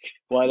 because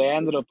what I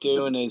ended up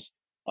doing is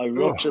I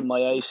ruptured my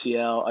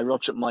ACL, I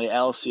ruptured my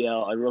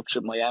LCL, I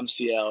ruptured my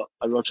MCL,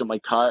 I ruptured my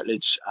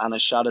cartilage, and I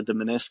shattered the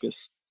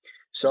meniscus.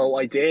 So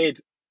I did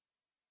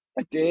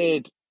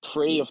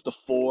 3 of the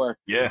 4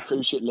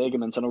 cruciate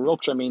ligaments, and a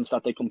rupture means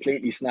that they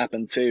completely snap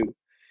in 2.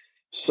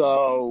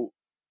 So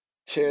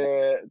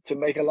to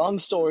make a long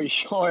story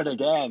short,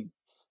 again,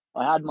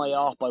 I had my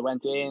op. I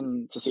went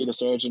in to see the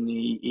surgeon.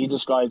 He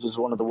described it as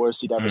one of the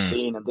worst he'd ever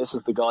seen, and this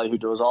is the guy who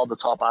does all the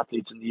top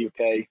athletes in the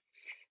UK.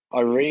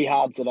 I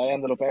rehabbed it. I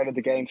ended up out of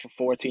the game for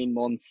 14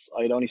 months.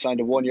 I'd only signed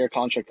a 1-year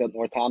contract at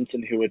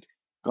Northampton, who had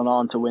gone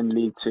on to win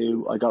League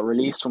Two. I got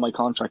released from my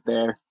contract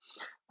there.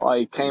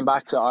 I came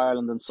back to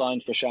Ireland and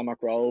signed for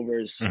Shamrock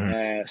Rovers.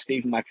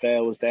 Stephen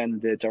McPhail was then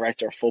the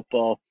director of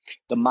football.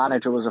 The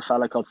manager was a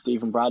fella called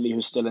Stephen Bradley,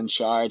 who's still in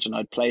charge, and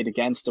I'd played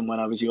against him when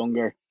I was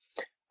younger.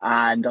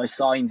 And I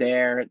signed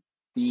there.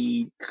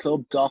 The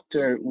club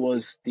doctor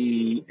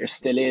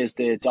still is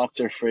the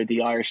doctor for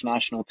the Irish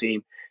national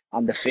team,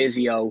 and the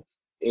physio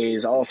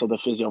is also the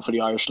physio for the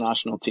Irish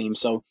national team.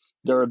 So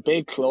they're a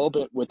big club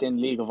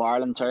within League of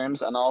Ireland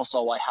terms, and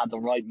also I had the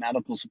right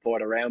medical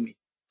support around me.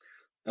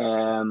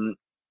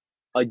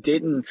 I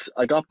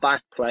got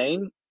back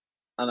playing,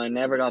 and I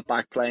never got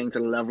back playing to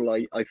the level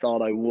I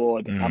thought I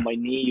would. And my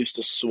knee used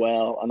to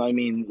swell, and I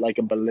mean like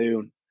a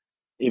balloon,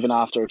 even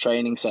after a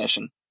training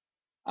session.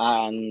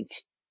 And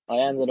I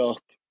ended up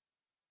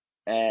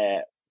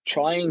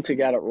trying to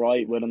get it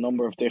right with a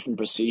number of different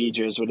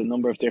procedures, with a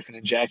number of different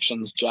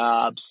injections,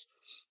 jabs.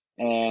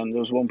 There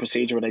was one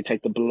procedure where they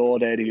take the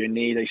blood out of your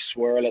knee, they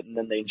swirl it, and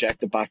then they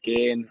inject it back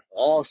in.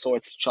 All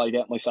sorts to try to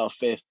get myself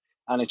fit,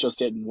 and it just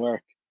didn't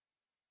work.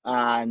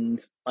 And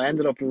I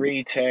ended up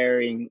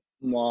re-tearing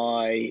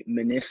my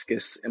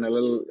meniscus in a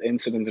little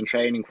incident in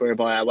training,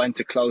 whereby I went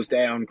to close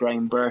down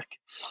Graham Burke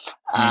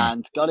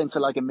and got into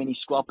like a mini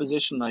squat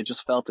position. I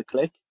just felt a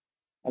click,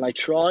 and I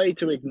tried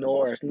to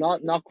ignore it.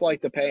 Not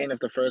quite the pain of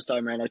the first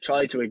time around. I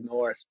tried to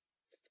ignore it,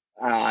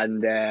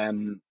 and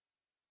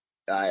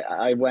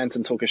I went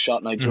and took a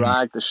shot and I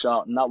dragged the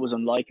shot, and that was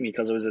unlike me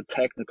because I was a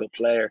technical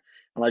player.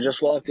 And I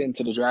just walked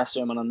into the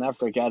dressing room, and I'll never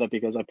forget it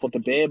because I put the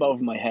bib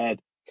over my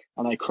head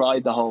and I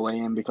cried the whole way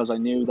in because I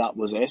knew that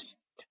was it.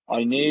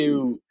 I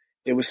knew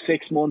it was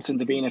 6 months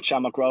into being at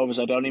Shamrock Rovers.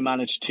 I'd only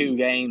managed 2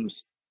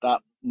 games,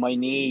 that my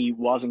knee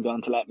wasn't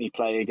going to let me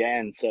play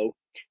again. So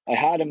I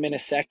had a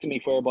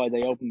meniscectomy whereby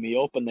they opened me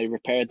up and they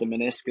repaired the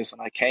meniscus,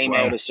 and I came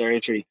out of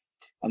surgery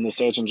and the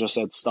surgeon just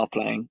said, stop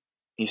playing.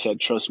 He said,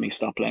 trust me,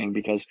 stop playing,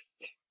 because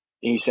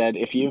he said,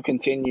 if you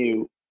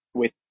continue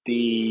with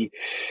the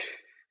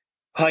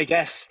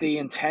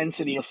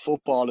intensity of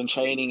football and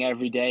training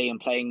every day and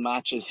playing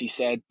matches, he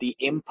said, the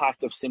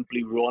impact of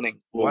simply running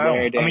will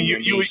wear down your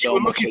knee so you were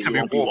much lucky that to you be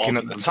won't be walking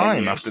at walking the in 10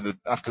 time years.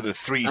 after the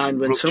 3 And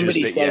when ruptures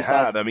somebody that you says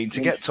had. that, I mean,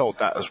 to get told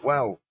that as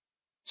well,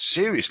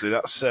 seriously,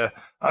 that's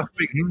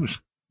big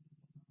news.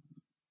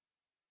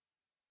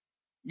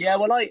 yeah,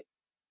 well,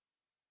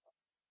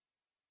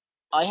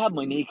 I had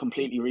my knee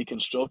completely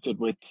reconstructed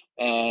with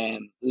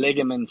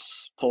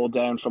ligaments pulled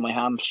down from my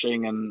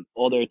hamstring and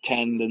other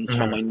tendons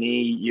from my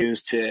knee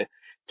used to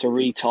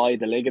retie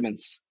the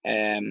ligaments.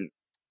 And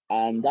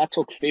that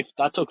took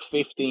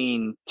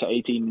 15 to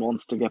 18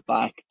 months to get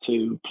back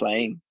to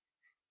playing.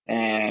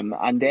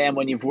 And then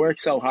when you've worked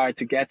so hard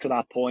to get to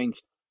that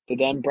point, to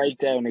then break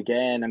down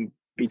again and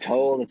be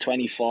told at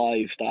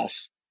 25 that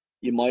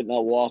you might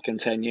not walk in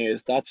 10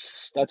 years,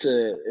 it's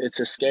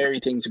a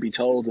scary thing to be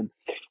told. And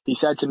he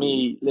said to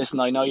me, listen,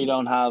 I know you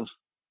don't have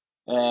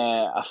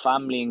a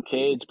family and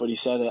kids, but he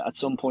said at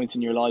some point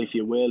in your life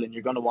you will, and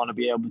you're going to want to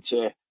be able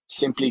to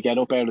simply get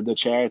up out of the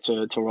chair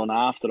to run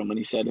after them. And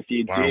he said, if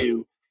you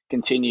do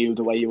continue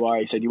the way you are,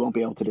 he said, you won't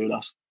be able to do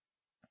that.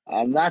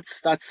 And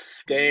that's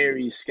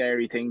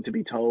scary thing to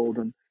be told.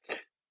 And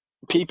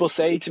people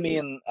say to me,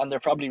 and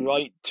they're probably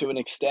right to an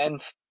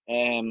extent,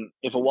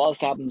 if it was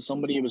to happen to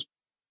somebody, it was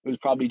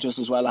probably just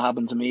as well it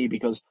happened to me,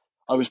 because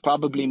I was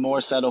probably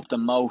more set up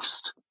than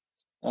most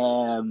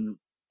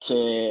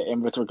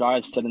with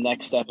regards to the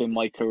next step in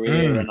my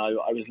career. And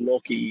I was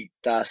lucky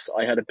that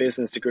I had a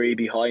business degree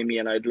behind me,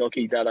 and I was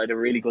lucky that I had a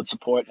really good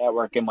support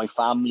network in my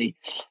family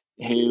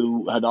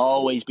who had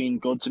always been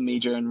good to me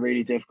during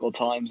really difficult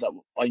times that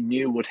I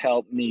knew would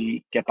help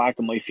me get back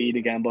on my feet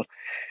again. But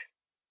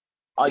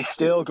I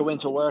still go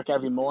into work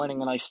every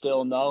morning and I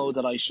still know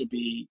that I should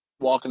be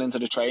walking into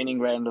the training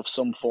ground of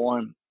some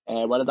form.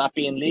 Whether that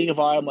be in League of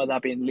Ireland, whether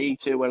that be in League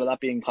Two, whether that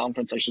be in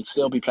Conference, I should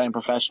still be playing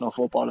professional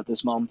football at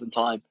this moment in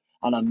time.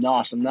 And I'm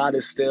not. And that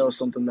is still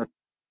something that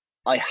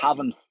I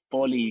haven't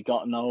fully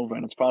gotten over,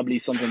 and it's probably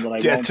something that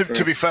I won't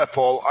to be fair,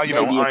 Paul, a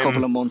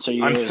couple of months or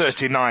years. I'm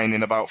 39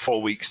 in about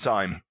 4 weeks'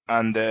 time,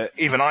 and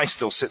even I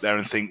still sit there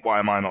and think, why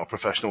am I not a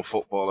professional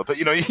footballer? But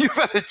you've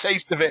had a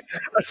taste of it.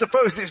 I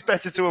suppose it's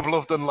better to have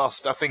loved than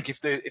lost. I think if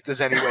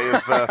there's any way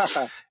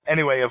of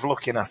any way of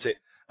looking at it,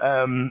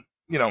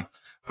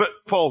 But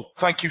Paul,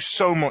 thank you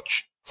so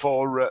much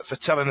for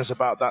telling us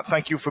about that.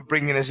 Thank you for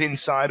bringing us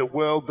inside a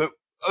world that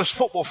us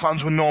football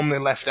fans were normally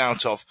left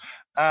out of.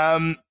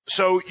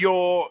 So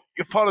you're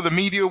part of the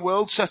media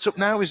world set up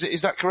now,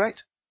 is that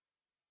correct?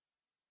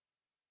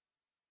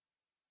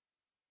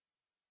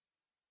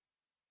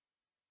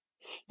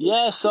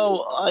 Yeah,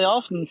 so I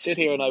often sit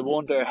here and I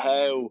wonder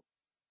how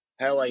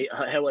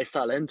I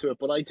fell into it,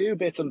 but I do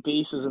bits and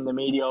pieces in the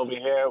media over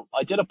here.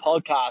 I did a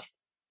podcast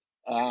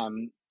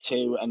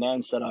to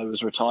announce that I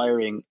was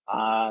retiring,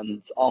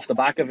 and off the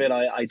back of it,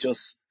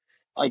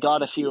 I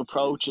got a few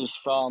approaches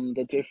from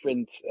the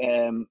different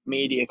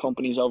media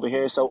companies over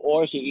here. So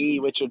RTE,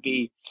 which would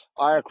be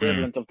our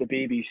equivalent of the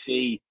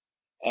BBC,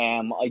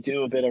 I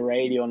do a bit of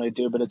radio and I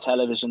do a bit of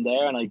television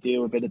there, and I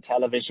do a bit of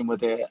television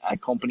with a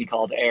company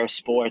called Air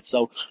Sports.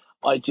 So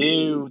I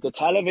do the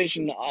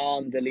television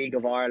on the League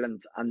of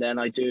Ireland, and then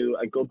I do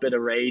a good bit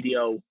of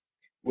radio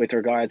with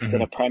regards to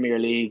the Premier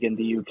League in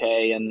the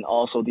UK and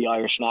also the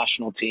Irish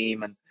national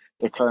team and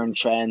the current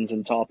trends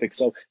and topics.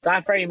 So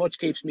that very much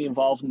keeps me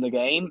involved in the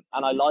game,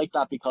 and I like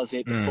that because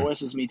it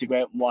forces me to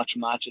go out and watch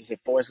matches.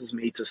 It forces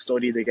me to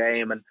study the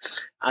game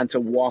and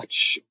to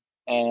watch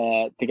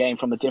the game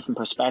from a different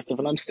perspective.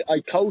 And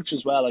I coach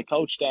as well. I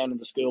coach down in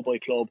the schoolboy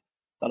club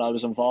that I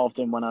was involved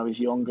in when I was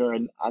younger,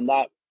 and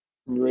that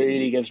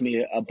really gives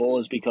me a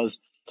buzz because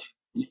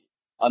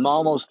I'm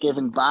almost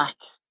giving back,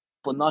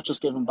 but not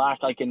just giving back.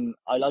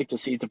 I like to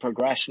see the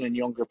progression in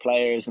younger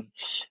players and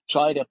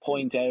try to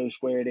point out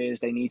where it is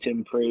they need to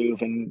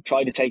improve and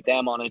try to take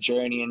them on a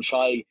journey and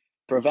try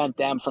prevent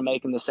them from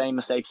making the same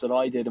mistakes that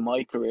I did in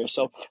my career.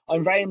 So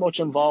I'm very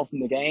much involved in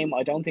the game.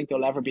 I don't think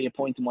there'll ever be a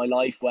point in my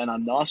life when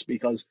I'm not,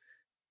 because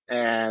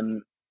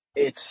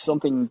it's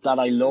something that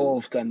I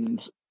loved,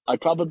 and I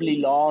probably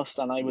lost,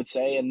 and I would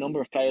say a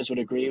number of players would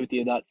agree with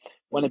you that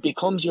when it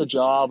becomes your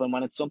job and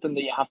when it's something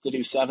that you have to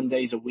do 7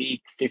 days a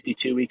week,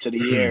 52 weeks of the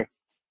year,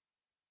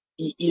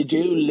 you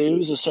do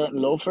lose a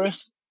certain love for it.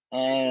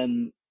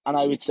 And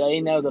I would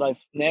say now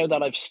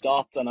that I've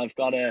stopped and I've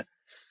got a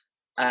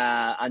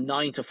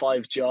 9 to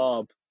 5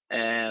 job,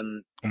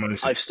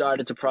 I've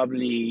started to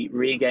probably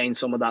regain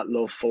some of that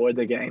love for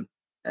the game.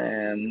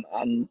 And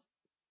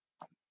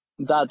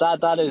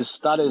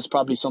that is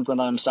probably something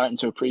I'm starting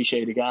to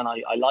appreciate again.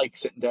 I like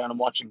sitting down and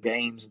watching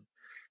games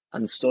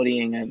and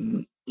studying,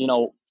 and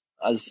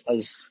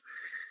as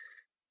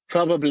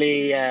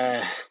probably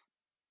I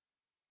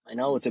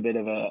know it's a bit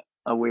of a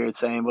weird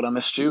saying, but I'm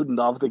a student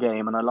of the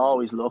game, and I'll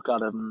always look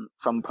at it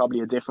from probably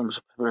a different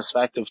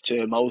perspective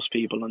to most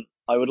people. And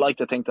I would like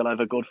to think that I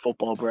have a good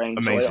football brain.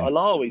 Amazing. So I'll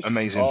always,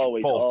 Paul,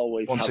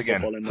 always once have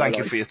again, football in my thank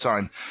you life. for your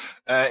time.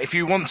 If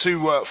you want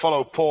to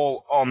follow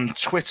Paul on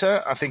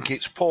Twitter, I think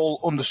it's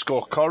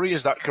Paul_Corry.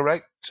 Is that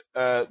correct?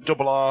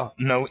 Double R,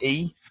 no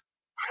E.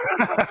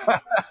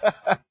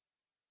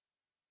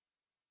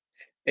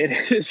 It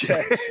is,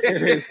 yeah.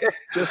 It is.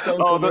 Just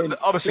don't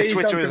honestly, Please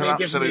Twitter don't is an come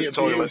and give me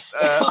absolute toilet. abuse.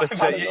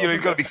 But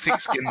you've got to be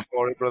thick-skinned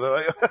for it,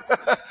 brother.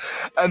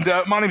 And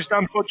my name's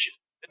Dan Fudge.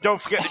 Don't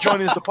forget to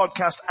join us the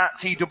podcast at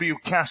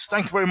TWcast.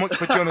 Thank you very much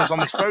for joining us on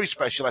this very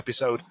special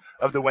episode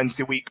of the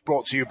Wednesday Week,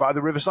 brought to you by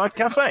the Riverside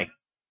Cafe.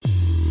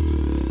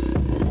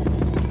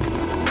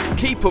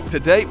 Keep up to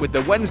date with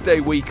the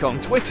Wednesday Week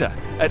on Twitter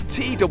at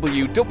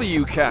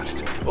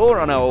TWWcast or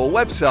on our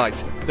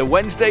website,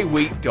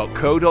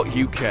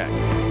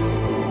 thewednesdayweek.co.uk.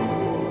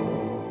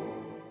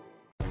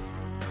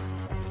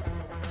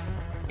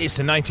 It's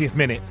the 90th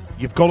minute.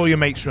 You've got all your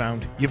mates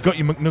round. You've got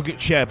your McNugget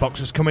share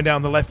boxes coming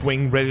down the left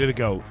wing ready to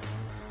go.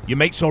 Your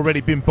mate's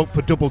already been booked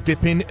for double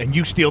dipping and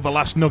you steal the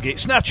last nugget,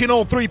 snatching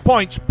all 3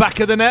 points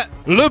back of the net.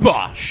 Le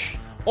Bosch.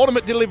 Order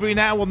McDelivery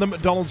now on the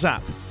McDonald's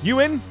app.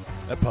 You in?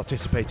 At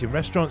participating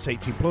restaurants,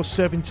 18 plus,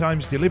 serving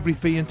times, delivery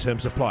fee and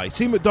terms apply.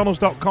 See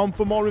mcdonalds.com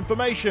for more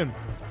information.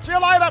 See you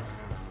later.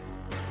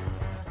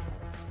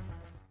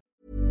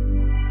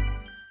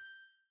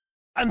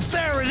 And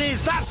there it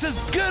is, that's as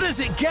good as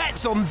it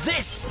gets on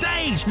this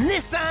stage.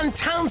 Nissan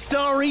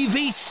Townstar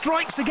EV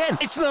strikes again.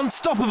 It's an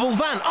unstoppable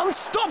van,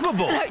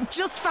 unstoppable. Look,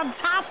 just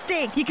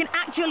fantastic. You can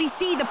actually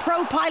see the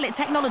Pro Pilot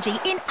technology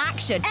in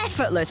action.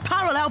 Effortless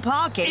parallel It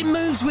parking.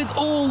 moves with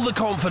all the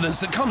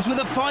confidence that comes with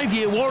a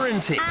 5-year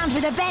warranty. And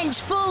with a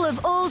bench full of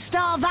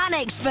all-star van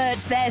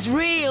experts, there's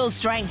real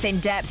strength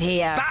in depth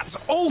here. That's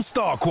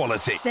all-star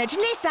quality. Search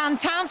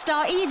Nissan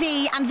Townstar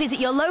EV and visit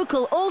your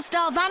local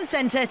All-Star Van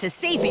Centre to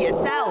see for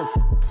yourself.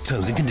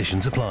 Terms and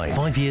conditions apply.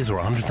 5 years or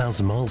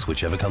 100,000 miles,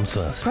 whichever comes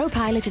first.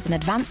 ProPilot is an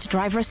advanced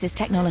driver assist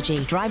technology.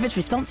 Driver's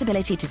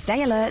responsibility to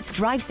stay alert,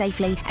 drive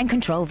safely, and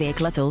control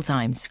vehicle at all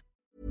times.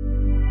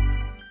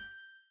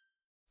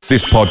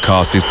 This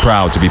podcast is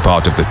proud to be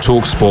part of the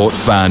TalkSport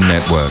Fan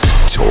Network.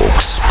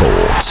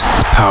 TalkSport.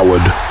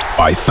 Powered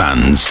by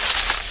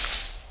fans.